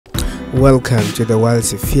Welcome to the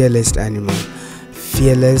world's fearless animal.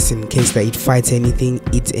 Fearless in case that it fights anything,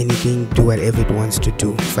 eats anything, do whatever it wants to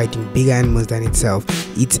do. Fighting bigger animals than itself,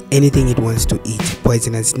 eats anything it wants to eat.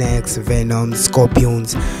 Poisonous snakes, venoms,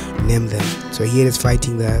 scorpions, name them. So here it's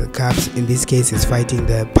fighting the carps. In this case, it's fighting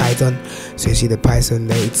the python. So you see the python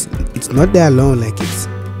there. It's not there alone. Like it's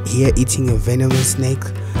here eating a venomous snake.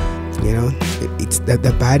 You know, it's that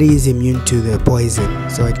the body is immune to the poison,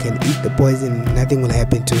 so it can eat the poison. Nothing will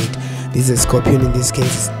happen to it. This is a scorpion in this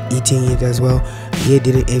case, eating it as well. Here it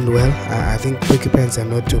didn't end well. I think porcupines are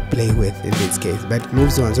not to play with in this case, but it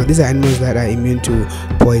moves on. So these are animals that are immune to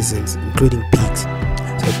poisons, including pigs.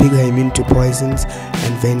 So pigs are immune to poisons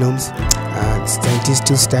and venoms. Scientists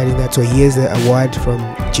still studying that. So here's the award from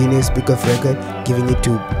Guiness Book of Record, giving it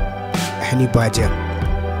to honey badger.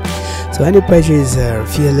 So honey badger is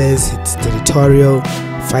fearless, it's territorial,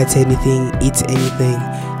 fights anything, eats anything.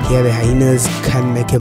 Here the hyenas can't make a